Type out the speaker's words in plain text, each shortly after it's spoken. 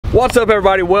What's up,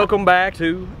 everybody? Welcome back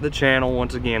to the channel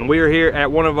once again. We are here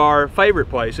at one of our favorite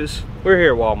places. We're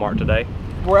here at Walmart today.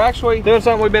 We're actually doing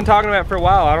something we've been talking about for a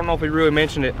while. I don't know if we really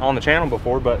mentioned it on the channel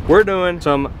before, but we're doing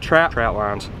some trout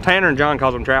lines. Tanner and John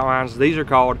calls them trout lines. These are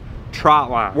called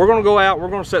TROTLINE. We're gonna go out, we're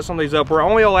gonna set some of these up. We're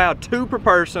only allowed 2 per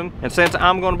person, and since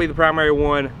I'm gonna be the primary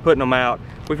one putting them out,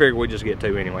 we figured we'd just get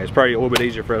 2 anyway. It's probably a little bit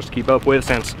easier for us to keep up with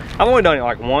since I've only done it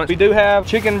like once. We do have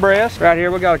chicken breast right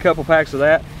here. We got a couple packs of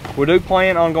that. We do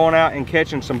plan on going out and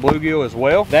catching some bluegill as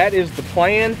well. That is the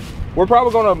plan. We're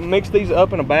probably gonna mix these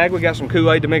up in a bag. We got some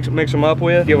Kool-Aid to mix them up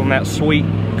with. Give them that sweet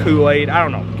Kool-Aid. I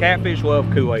don't know, catfish love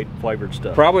Kool-Aid flavored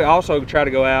stuff. Probably also try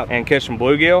to go out and catch some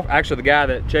bluegill. Actually, the guy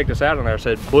that checked us out on there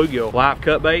said bluegill live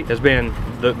cut bait has been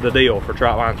the deal for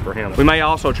trout lines for him. We may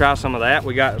also try some of that.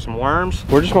 We got some worms.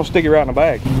 We're just gonna stick it right in a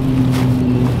bag.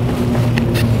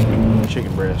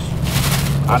 Chicken breast.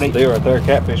 That's the deal right there.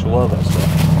 Catfish will love that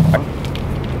stuff.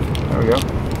 There we go.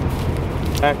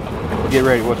 Okay. We'll get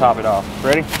ready, we'll top it off.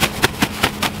 Ready?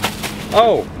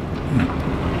 Oh!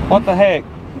 What the heck?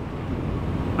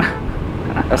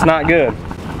 That's not good.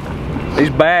 These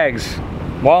bags,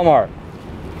 Walmart,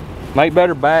 make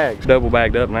better bags. Double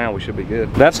bagged up now, we should be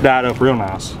good. That's dyed up real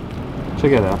nice.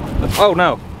 Check it out. Oh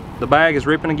no, the bag is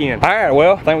ripping again. All right,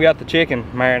 well, I think we got the chicken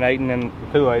marinating in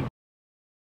the Kool-Aid.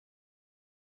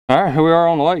 All right, here we are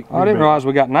on the lake. I didn't realize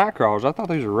we got night crawlers. I thought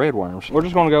these were red worms. We're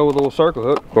just gonna go with a little circle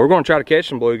hook. But we're gonna try to catch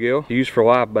some bluegill, use for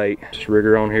live bait. Just rig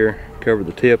her on here, cover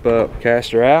the tip up,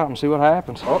 cast her out and see what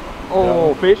happens.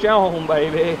 Oh, fish on,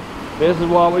 baby. This is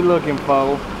what we're looking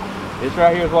for. This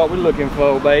right here is what we're looking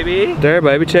for, baby. There,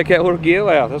 baby, check that little gill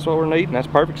out. That's what we're needing. That's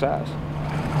perfect size.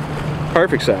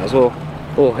 Perfect size.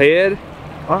 Little head.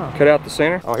 Cut out the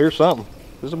center. Oh, here's something.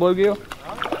 Is this a bluegill?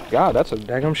 God, that's a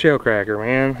daggum shell cracker,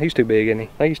 man. He's too big, isn't he?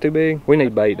 Think he's too big? We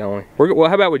need bait, don't we? Well,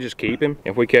 how about we just keep him?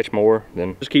 If we catch more,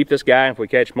 then just keep this guy. If we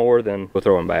catch more, then we'll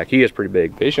throw him back. He is pretty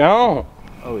big. Fish on.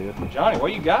 Oh, yeah. Johnny,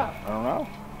 what you got? I don't know.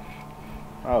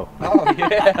 Oh,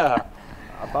 yeah.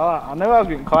 I knew I was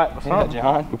getting caught for something. Yeah,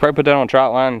 John. We probably put that on a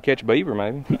trout line and catch a beaver,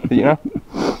 maybe. You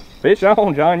know? Fish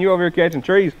on, John. You over here catching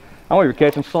trees. I'm over here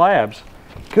catching slabs.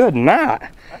 Good night.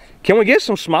 Can we get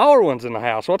some smaller ones in the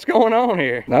house? What's going on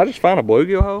here? Did I just find a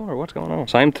bluegill hole or what's going on?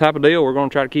 Same type of deal. We're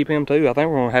gonna try to keep him too. I think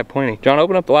we're gonna have plenty. John,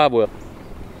 open up the live well.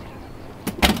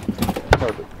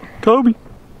 Perfect. Kobe.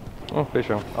 Oh, fish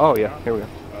on. Oh yeah, here we go.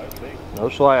 No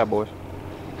slab, boys.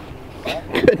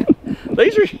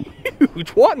 These are huge.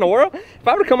 What in the world? If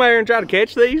I were to come out here and try to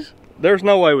catch these, there's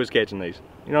no way we was catching these.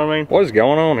 You know what I mean? What is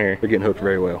going on here? They're getting hooked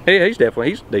very well. Hey, he's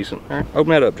decent. All right, open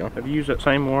that up, John. Have you used that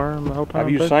same worm the whole time?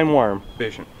 I've used the same worm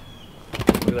fishing.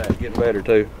 Look at that, getting better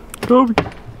too. Kobe.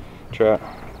 Try.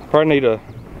 Probably need a.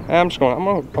 I'm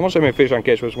gonna see how many fish I can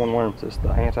catch with this one worm. Is this the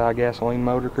anti-gasoline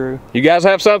motor crew? You guys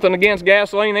have something against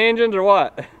gasoline engines or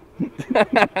what?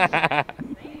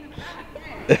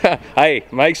 Hey,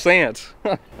 makes sense.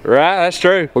 Right, that's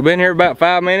true. We've been here about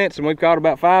 5 minutes and we've caught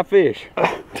about 5 fish.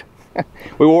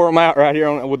 We wore them out right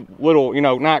here with little, you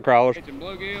know, night crawlers.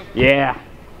 Yeah.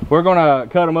 We're gonna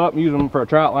cut them up and use them for a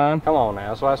trout line. Come on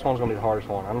now, this last one's gonna be the hardest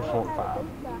one. I'm just wanting 5.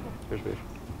 Here's fish.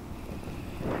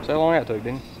 See how long that took,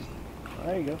 didn't you?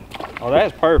 There you go. Oh,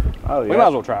 that's perfect. Oh, yeah. We might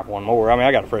as well try one more. I mean,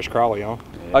 I got a fresh crawlie on.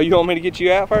 Yeah. Oh, you want me to get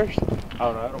you out first?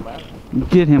 Oh, no, it don't matter.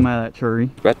 Get him out of that tree.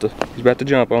 He's about to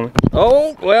jump on me.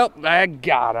 Oh, well,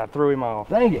 God, I threw him off.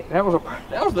 Dang it, that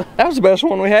was the best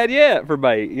one we had yet for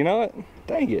bait. You know what?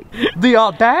 Dang it. The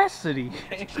audacity.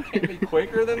 Can't you be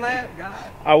quicker than that? God.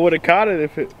 I would have caught it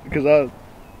because I was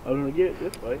gonna get it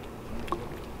this way.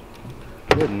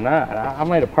 Good night. I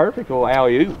made a perfect little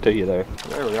alley-oop to you there.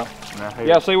 There we go.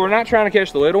 Yeah, see, we're not trying to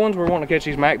catch the little ones. We're wanting to catch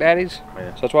these Mac Daddies.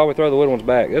 Yeah. So that's why we throw the little ones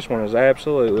back. This one is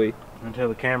absolutely until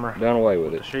the camera done away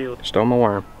with it. Shield. Stole my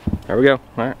worm. There we go.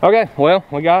 All right. Okay, well,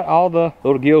 we got all the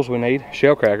little gills we need.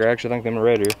 Shell cracker, I actually think them are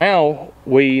red here. Now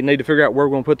we need to figure out where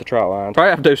we're gonna put the trout lines.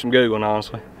 Probably have to do some Googling,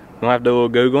 honestly. We'll have to do a little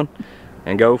Googling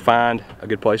and go find a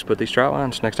good place to put these trout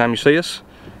lines. Next time you see us,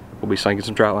 we'll be sinking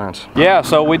some trout lines. Yeah,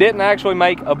 so we didn't actually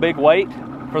make a big weight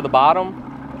for the bottom.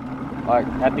 Like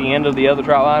at the end of the other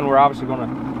trout line, we're obviously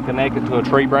gonna connect it to a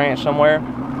tree branch somewhere.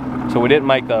 So we didn't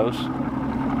make those.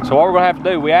 So what we're gonna have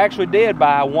to do, we actually did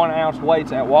buy 1 ounce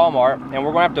weights at Walmart, and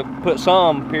we're gonna have to put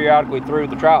some periodically through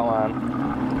the trout line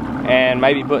and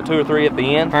maybe put 2 or 3 at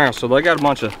the end. All right, so they got a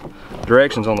bunch of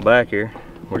directions on the back here.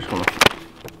 We're just gonna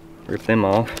rip them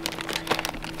off.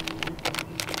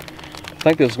 I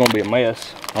think this is gonna be a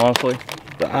mess, honestly.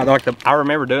 I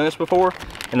remember doing this before,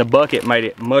 and the bucket made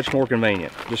it much more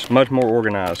convenient, just much more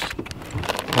organized.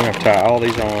 I'm gonna tie all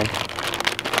these on.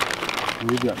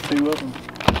 We've got 2 of them.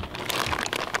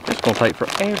 It's gonna take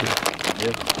forever.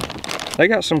 Yep. They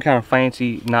got some kind of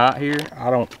fancy knot here.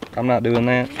 I'm not doing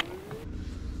that.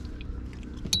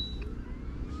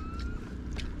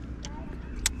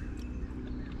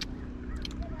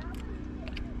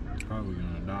 Probably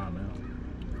gonna die now.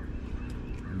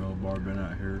 I know Barb been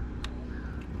out here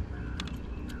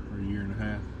for a year and a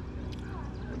half.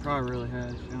 It probably really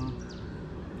has, John.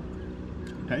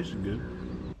 Tastes good.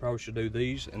 Probably should do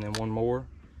these and then one more,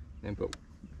 then put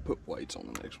weights on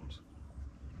the next ones.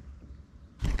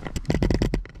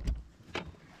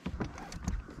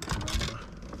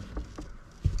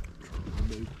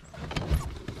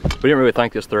 We didn't really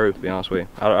think this through, to be honest with you.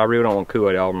 I really don't want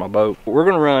Kool-Aid all over my boat. We're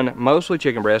gonna run mostly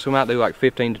chicken breasts. We might do like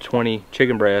 15 to 20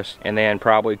 chicken breasts and then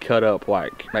probably cut up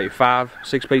like maybe 5,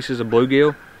 6 pieces of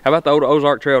bluegill. How about the old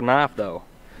Ozark Trail knife though?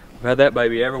 We've had that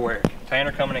baby everywhere.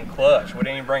 Tanner coming in clutch. We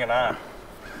didn't even bring a knife.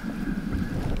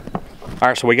 All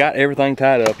right, so we got everything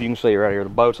tied up. You can see it right here. The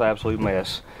boat's an absolute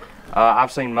mess.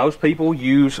 I've seen most people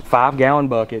use 5-gallon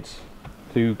buckets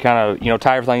to kind of, you know,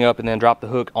 tie everything up and then drop the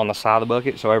hook on the side of the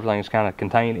bucket so everything's kind of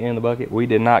contained in the bucket. We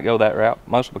did not go that route,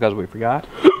 mostly because we forgot.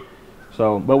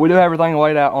 So, but we do have everything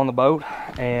laid out on the boat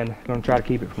and gonna try to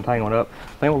keep it from tangling up. I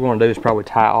think what we're gonna do is probably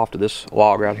tie off to this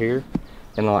log right here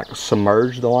and like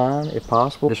submerge the line if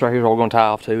possible. This right here is what we're gonna tie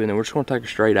off to, and then we're just gonna take her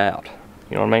straight out.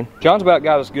 You know what I mean? John's about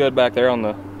got us good back there on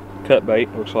the cut bait,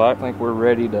 looks like. I think we're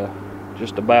ready to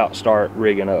just about start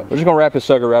rigging up. We're just gonna wrap this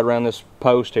sucker right around this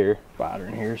post here. Spider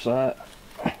in here, so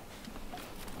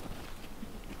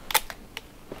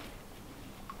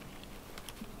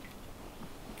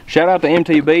shout out to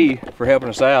MTB for helping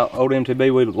us out. Old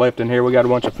MTB we left in here. We got a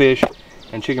bunch of fish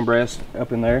and chicken breasts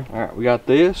up in there. All right, we got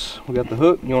this. We got the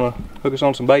hook. You wanna hook us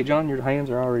on some bait, John? Your hands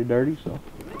are already dirty, so.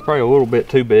 Probably a little bit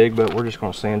too big, but we're just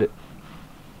gonna send it.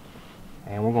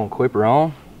 And we're gonna clip her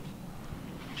on.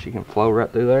 She can flow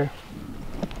right through there.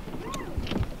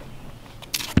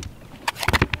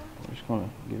 We're just gonna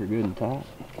get her good and tight.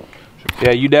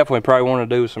 Yeah, you definitely probably wanna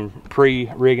do some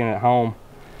pre-rigging at home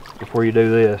before you do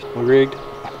this. We rigged?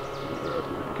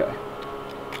 Okay.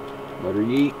 Let her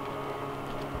yeet.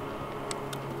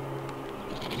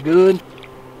 Good.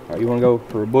 All right, you want to go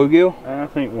for a bluegill? I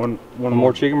think one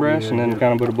more chicken breast, and then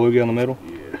kind of put a bluegill in the middle.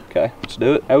 Yeah. Okay, let's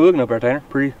do it. How we looking up there, Tanner?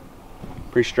 Pretty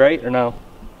straight or no?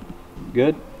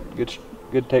 Good.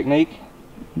 Good technique.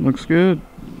 Looks good.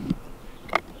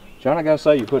 John, I gotta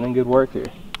say, you're putting in good work here.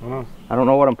 I don't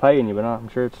know what I'm paying you, but I'm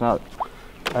sure it's not.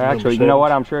 Actually, you know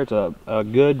what? I'm sure it's a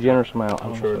good, generous amount.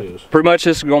 I'm sure it is. Pretty much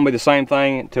this is going to be the same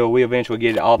thing until we eventually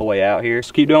get it all the way out here.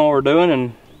 Just keep doing what we're doing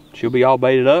and she'll be all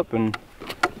baited up and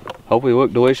hopefully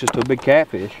look delicious to a big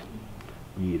catfish.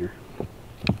 Eat her.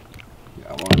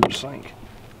 Got one in the sink.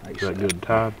 Is that good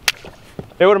tide?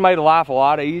 It would have made life a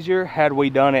lot easier had we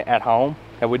done it at home.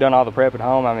 Had we done all the prep at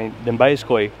home, I mean, then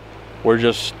basically we're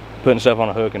just putting stuff on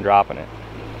a hook and dropping it.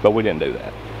 But we didn't do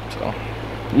that, so,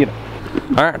 you know.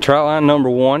 All right, trot line number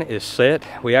 1 is set.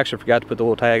 We actually forgot to put the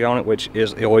little tag on it, which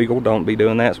is illegal. Don't be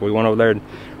doing that. So we went over there and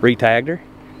re-tagged her.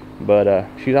 But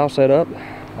she's all set up.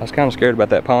 I was kind of scared about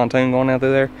that pontoon going out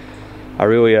through there. I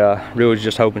really was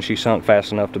just hoping she sunk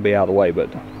fast enough to be out of the way,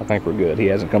 but I think we're good. He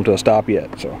hasn't come to a stop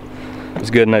yet, so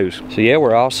it's good news. So yeah,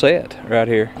 we're all set right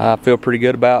here. I feel pretty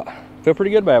good about it. What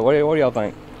do y'all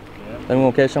think? Yeah. Think we're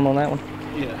gonna catch some on that one?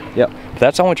 Yeah. Yep.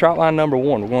 That's only trot line number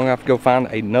 1. We're gonna have to go find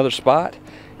another spot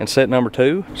and set number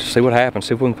 2, see what happens,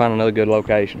 see if we can find another good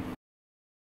location.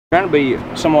 Trying to be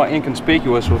somewhat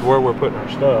inconspicuous with where we're putting our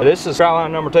stuff. This is trot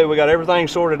line number 2. We got everything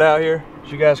sorted out here,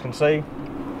 as you guys can see.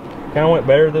 Kind of went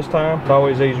better this time. It's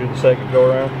always easier the second go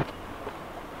around.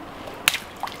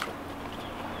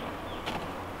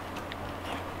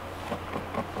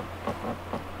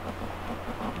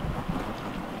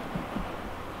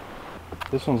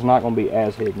 This one's not going to be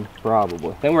as hidden,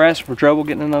 probably. Think we're asking for trouble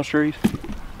getting in those trees?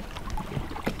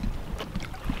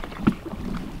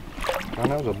 I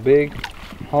know it's a big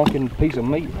honking piece of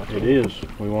meat. It is.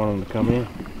 We want them to come in.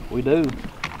 We do.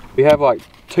 We have like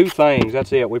 2 things,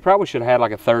 that's it. We probably should have had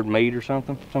like a third meat or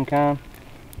something, some kind.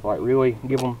 Like really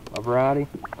give them a variety.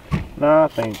 No, I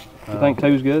think. You think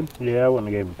 2's good? Yeah, I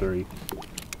wouldn't have gave them 3.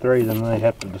 3, then they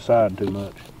have to decide too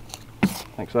much.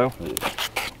 Think so? Yeah.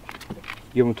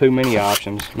 Give them too many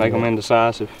options, make them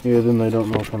indecisive. Yeah, then they don't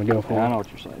know which one to go for. Yeah, I know what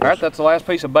you're saying. All right, that's the last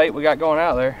piece of bait we got going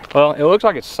out there. Well, it looks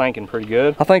like it's sinking pretty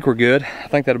good. I think we're good. I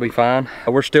think that'll be fine.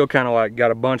 We're still kind of like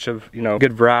got a bunch of, you know,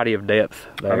 good variety of depth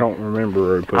there. I don't remember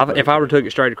where to put if I would have took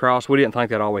it straight across, we didn't think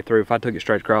that all the way through. If I took it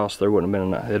straight across, there wouldn't have been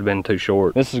enough. It'd have been too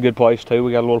short. This is a good place too.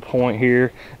 We got a little point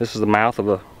here. This is the mouth of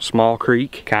a small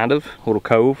creek, kind of, a little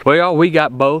cove. Well, y'all, we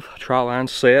got both trot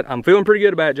lines set. I'm feeling pretty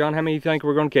good about it, John. How many do you think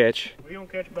we're gonna catch? We're gonna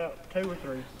catch about 2 or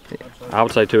 3. I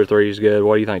would say 2 or 3 is good.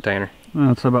 What do you think, Tanner?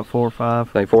 I'd say about 4 or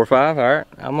 5. Think 4 or 5? All right.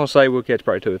 I'm gonna say we'll catch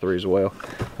probably 2 or 3 as well.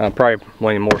 Probably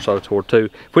leaning more so toward 2.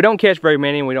 If we don't catch very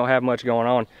many and we don't have much going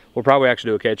on, we'll probably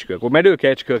actually do a catch and cook. We may do a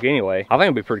catch and cook anyway. I think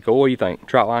it'd be pretty cool. What do you think?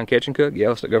 Trout line catch and cook? Yeah,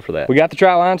 let's go for that. We got the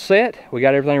trout line set. We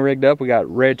got everything rigged up. We got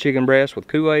red chicken breast with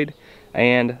Kool-Aid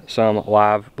and some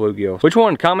live bluegills. Which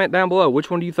one? Comment down below.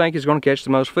 Which one do you think is going to catch the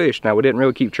most fish? Now, we didn't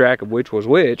really keep track of which was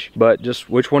which, but just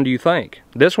which one do you think?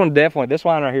 This one definitely, this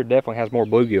line right here definitely has more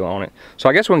bluegill on it. So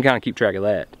I guess we can kind of keep track of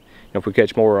that. If we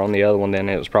catch more on the other one, then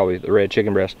it was probably the red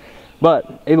chicken breast.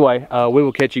 But either way, we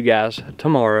will catch you guys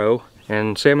tomorrow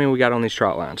and see how many we got on these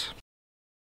trout lines.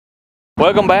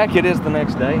 Welcome back. It is the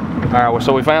next day. All right, well,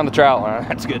 so we found the trout line.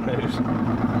 That's good news.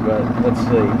 But let's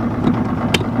see.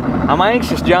 I'm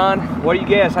anxious, John. What do you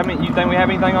guess? How many? You think we have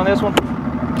anything on this one?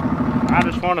 I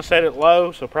just want to set it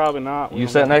low, so probably not. You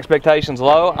setting expectations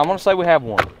low? I'm gonna say we have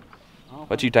one.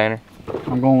 What you, Tanner?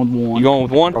 I'm going with 1. You going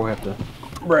with 1? Probably have to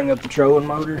Bring up the trolling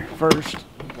motor first.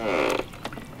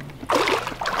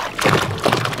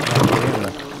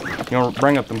 You want to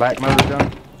bring up the back motor,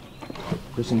 John?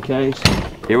 Just in case.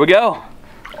 Here we go.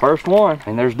 First one.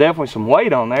 And there's definitely some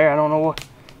weight on there. I don't know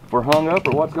if we're hung up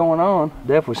or what's going on.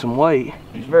 Definitely some weight.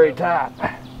 She's very tight.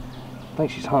 I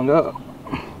think she's hung up.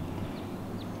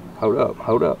 Hold up,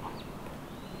 hold up.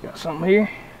 Got something here.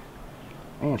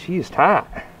 Man, she is tight.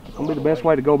 It's gonna be the best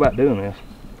way to go about doing this.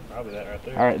 Probably that right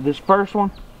there. All right, this first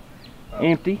one,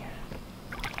 empty.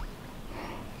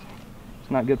 It's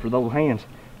not good for those hands.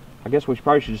 I guess we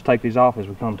probably should just take these off as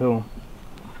we come to them.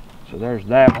 So there's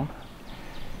that one.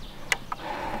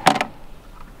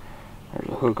 There's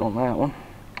a hook on that one.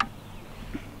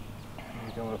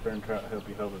 You come up there and try to help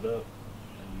you hold it up,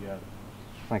 and you got it.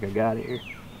 I think I got it here.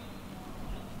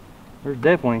 There's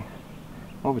definitely,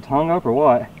 I don't know if it's hung up or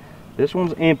what. This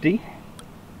one's empty.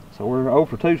 So we're 0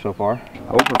 for 2 so far.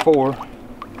 0 for 4.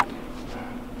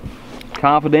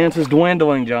 Confidence is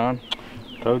dwindling, John.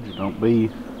 Told you, don't be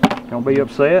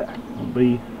upset. Don't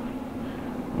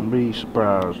be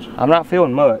surprised. I'm not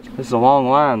feeling much. This is a long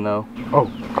line though.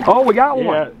 Oh, We got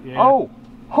one. Yeah.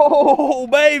 Oh,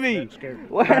 baby.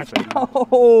 Let's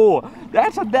go.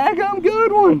 That's a daggum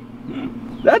good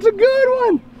one. That's a good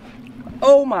one.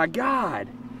 Oh my God.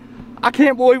 I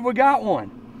can't believe we got one.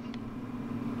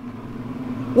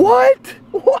 What?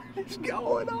 What is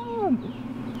going on?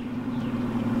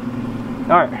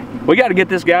 All right, we got to get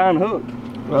this guy unhooked.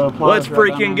 Let's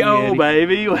freaking go,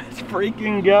 baby. Let's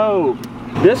freaking go.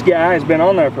 This guy has been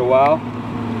on there for a while,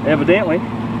 evidently.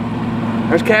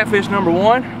 There's catfish number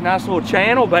 1. Nice little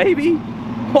channel, baby.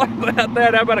 What about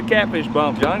that? How about a catfish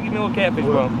bump, John? Give me a little catfish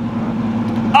bump.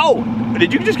 Oh,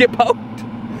 did you just get poked?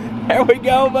 There we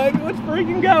go, baby. Let's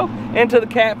freaking go into the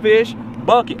catfish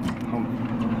bucket.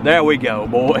 There we go,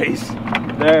 boys.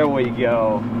 There we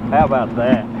go. How about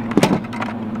that?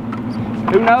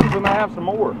 Who knows, we might have some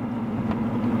more.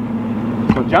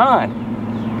 So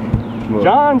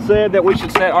John said that we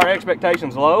should set our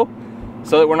expectations low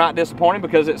so that we're not disappointed,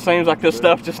 because it seems like this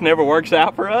stuff just never works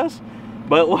out for us.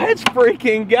 But let's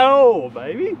freaking go,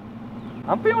 baby.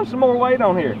 I'm feeling some more weight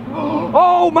on here.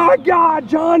 Oh my God,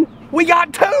 John. We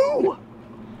got 2.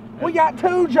 We got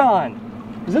 2,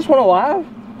 John. Is this one alive?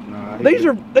 Nah, These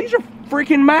are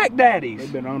freaking Mac Daddies.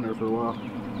 They've been on there for a while.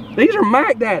 These are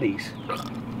Mac Daddies.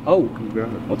 Oh,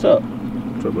 what's up?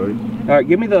 What's up, buddy? All right,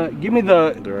 give me the.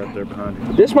 They're right there behind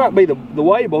you. This might be the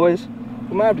way, boys.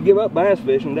 We might have to give up bass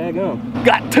fishing, daggone.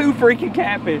 Got 2 freaking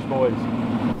catfish, boys.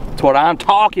 That's what I'm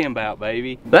talking about,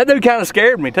 baby. That dude kind of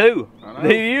scared me too. I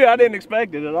didn't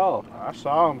expect it at all. I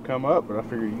saw him come up, but I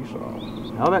figured you saw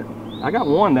him. Oh, I got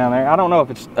one down there. I don't know if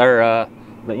it's the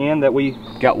end that we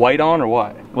got weight on or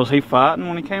what. Was he fighting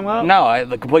when he came up? No,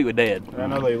 they're completely dead. I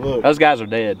know they look. Those guys are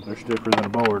dead. They're stiffer than a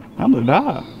board. How did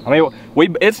I? I mean,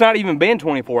 it's not even been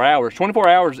 24 hours. 24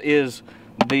 hours is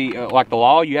the like the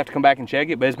law. You have to come back and check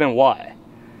it, but it's been what?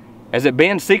 Has it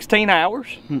been 16 hours?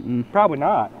 Probably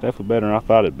not. Definitely better than I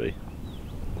thought it'd be.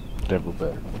 Definitely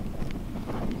better.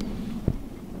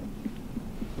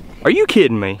 Are you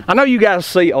kidding me? I know you guys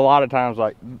see a lot of times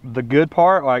like the good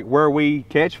part, like where we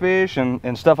catch fish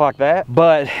and stuff like that,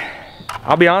 but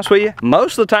I'll be honest with you,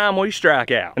 most of the time we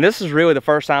strike out. And this is really the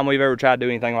first time we've ever tried to do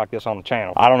anything like this on the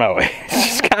channel. I don't know, it's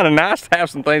just kind of nice to have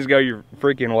some things go your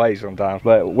freaking way sometimes.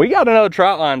 But we got another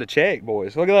trout line to check,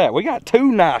 boys. Look at that, we got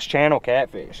 2 nice channel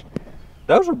catfish.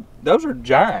 Those are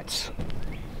giants.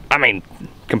 I mean,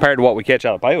 compared to what we catch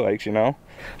out of pay lakes, you know.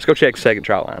 Let's go check the second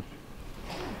trout line.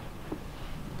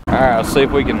 All right, let's see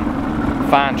if we can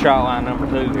find trout line number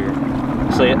 2 here.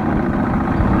 See it?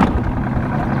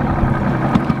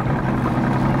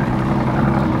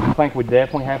 think we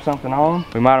definitely have something on.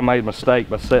 We might have made a mistake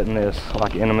by setting this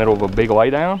like in the middle of a big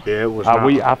laydown. Yeah, it was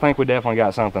I think we definitely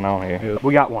got something on here. Yeah.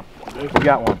 We got one. We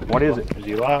got one. What is it? Is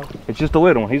he alive? It's just a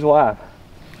little one. He's alive.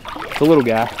 It's a little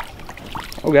guy.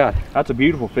 Oh God, that's a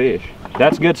beautiful fish.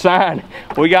 That's a good sign.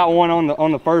 We got one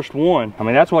on the first one. I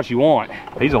mean, that's what you want.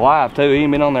 He's alive too. He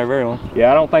ain't been on there very long.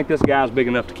 Yeah, I don't think this guy's big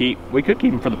enough to keep. We could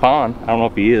keep him for the pond. I don't know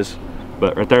if he is,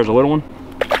 but right there's a little one.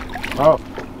 Oh,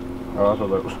 I thought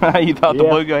that was. You thought the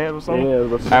blue guy was something? Yeah.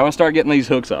 All right, let's start getting these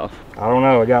hooks off. I don't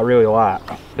know. It got really light.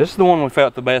 This is the one we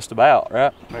felt the best about,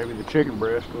 right? Maybe the chicken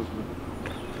breast was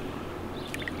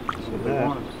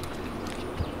the.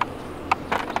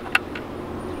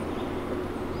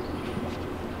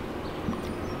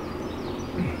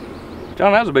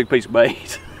 John, that was a big piece of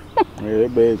bait. Yeah, they're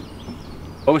big.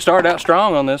 Well, we started out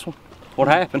strong on this one. What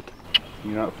happened?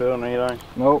 You not feeling anything?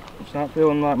 Nope, it's not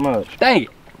feeling like much. Dang it.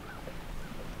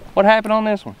 What happened on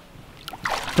this one?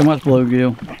 Too much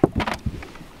bluegill.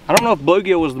 I don't know if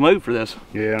bluegill was the move for this.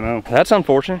 Yeah, I know. That's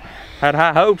unfortunate. Had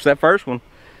high hopes. That first one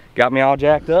got me all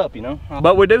jacked up, you know.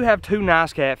 But we do have 2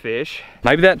 nice catfish.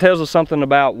 Maybe that tells us something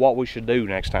about what we should do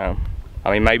next time.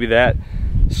 I mean, maybe that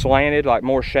slanted, like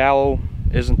more shallow,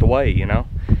 isn't the way, you know.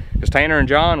 Because Tanner and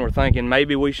John were thinking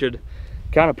maybe we should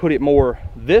kind of put it more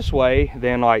this way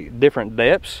than like different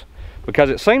depths, because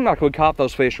it seemed like we caught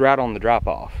those fish right on the drop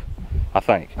off, I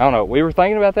think. I don't know, we were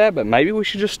thinking about that, but maybe we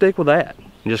should just stick with that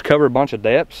and just cover a bunch of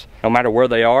depths no matter where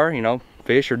they are. You know,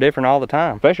 fish are different all the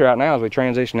time, especially right now as we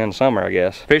transition into summer, I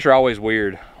guess. Fish are always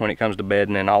weird when it comes to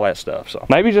bedding and all that stuff, so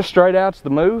maybe just straight out's the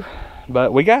move.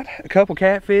 But we got a couple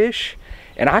catfish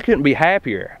and I couldn't be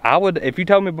happier. I would, if you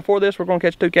told me before this we're gonna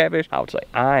catch 2 catfish, I would say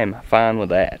I'm fine with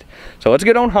that. So let's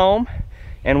get on home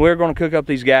and we're gonna cook up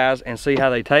these guys and see how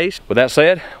they taste. With that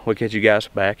said, we'll catch you guys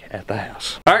back at the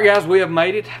house. All right guys, we have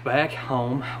made it back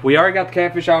home. We already got the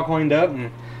catfish all cleaned up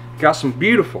and got some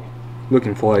beautiful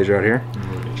looking fillets right here.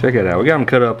 Check it out, we got them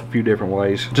cut up a few different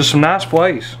ways. Just some nice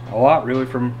fillets, a lot really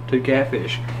from 2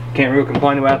 catfish. Can't really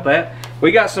complain about that.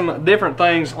 We got some different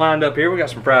things lined up here. We got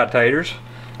some fried taters.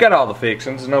 Got all the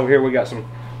fixings, and over here we got some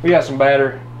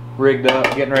batter rigged up,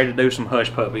 getting ready to do some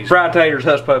hush puppies. Fried taters,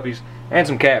 hush puppies, and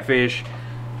some catfish.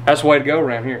 That's the way to go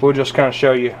around here. We'll just kind of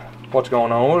show you what's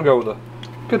going on. We'll go with a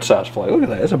good sized fillet. Look at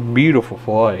that, it's a beautiful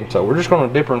fillet. So we're just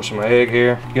gonna dip her in some egg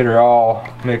here, get her all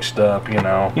mixed up, you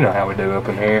know how we do up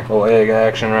in here. Little egg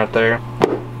action right there.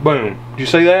 Boom. Did you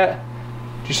see that?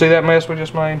 Did you see that mess we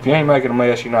just made? If you ain't making a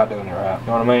mess, you're not doing it right. You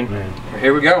know what I mean? Man.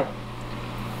 Here we go.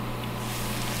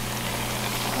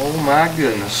 Oh my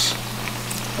goodness.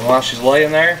 And while she's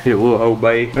laying there, get a little Old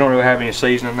Bay. We don't really have any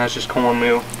seasoning, that's just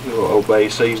cornmeal. A little Old Bay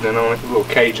seasoning on it, a little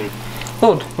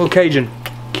Cajun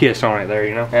kiss on it there,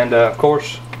 you know. And of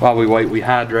course, while we wait, we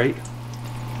hydrate.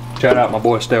 Shout out my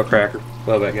boy Stale Cracker,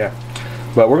 love that guy.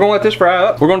 But we're gonna let this fry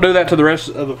up. We're gonna do that to the rest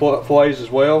of the fillets as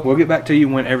well. We'll get back to you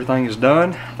when everything is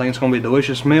done. I think it's gonna be a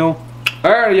delicious meal.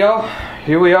 Alrighty y'all,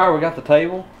 here we are. We got the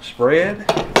table spread.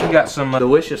 We got some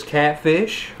delicious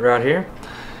catfish right here.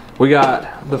 We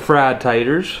got the fried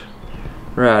taters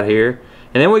right here.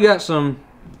 And then we got some,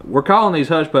 we're calling these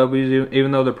hush puppies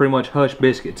even though they're pretty much hush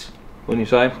biscuits, wouldn't you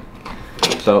say?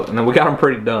 So, and then we got them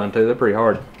pretty done too. They're pretty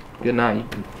hard. Good night.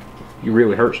 You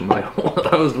really hurt somebody with one of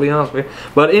those, to be honest with you.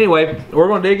 But anyway, we're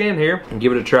gonna dig in here and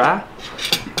give it a try.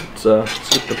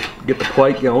 Let's get the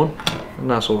plate going. A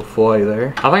nice little fillet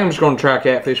there. I think I'm just gonna try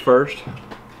catfish first.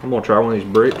 I'm gonna try one of these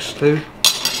bricks too.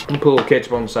 I'm gonna put a little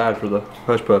ketchup on the side for the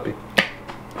hush puppy.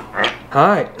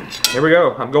 Alright, here we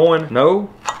go. I'm going no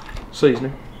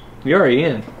seasoning. You're already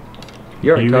in.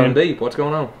 You're already tongue deep. What's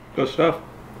going on? Good stuff.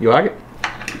 You like it?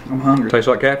 I'm hungry. Tastes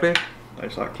like catfish?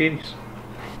 Tastes like kitties.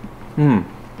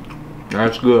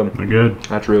 That's good. They're good.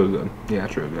 That's really good. Yeah,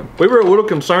 that's really good. We were a little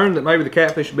concerned that maybe the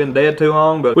catfish had been dead too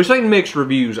long, but we've seen mixed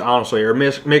reviews, honestly, or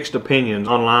mixed opinions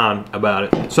online about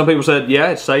it. Some people said,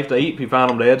 yeah, it's safe to eat if you find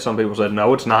them dead. Some people said,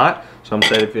 no, it's not. Some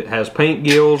said if it has pink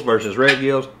gills versus red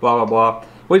gills, blah, blah, blah.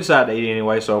 We decided to eat it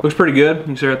anyway, so looks pretty good. You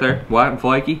can see right there, white and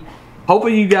flaky.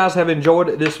 Hopefully you guys have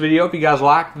enjoyed this video. If you guys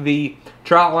like the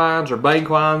trout lines or bank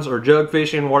lines or jug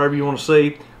fishing, whatever you want to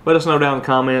see, let us know down in the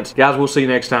comments. Guys, we'll see you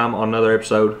next time on another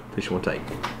episode of Fishing with Tate.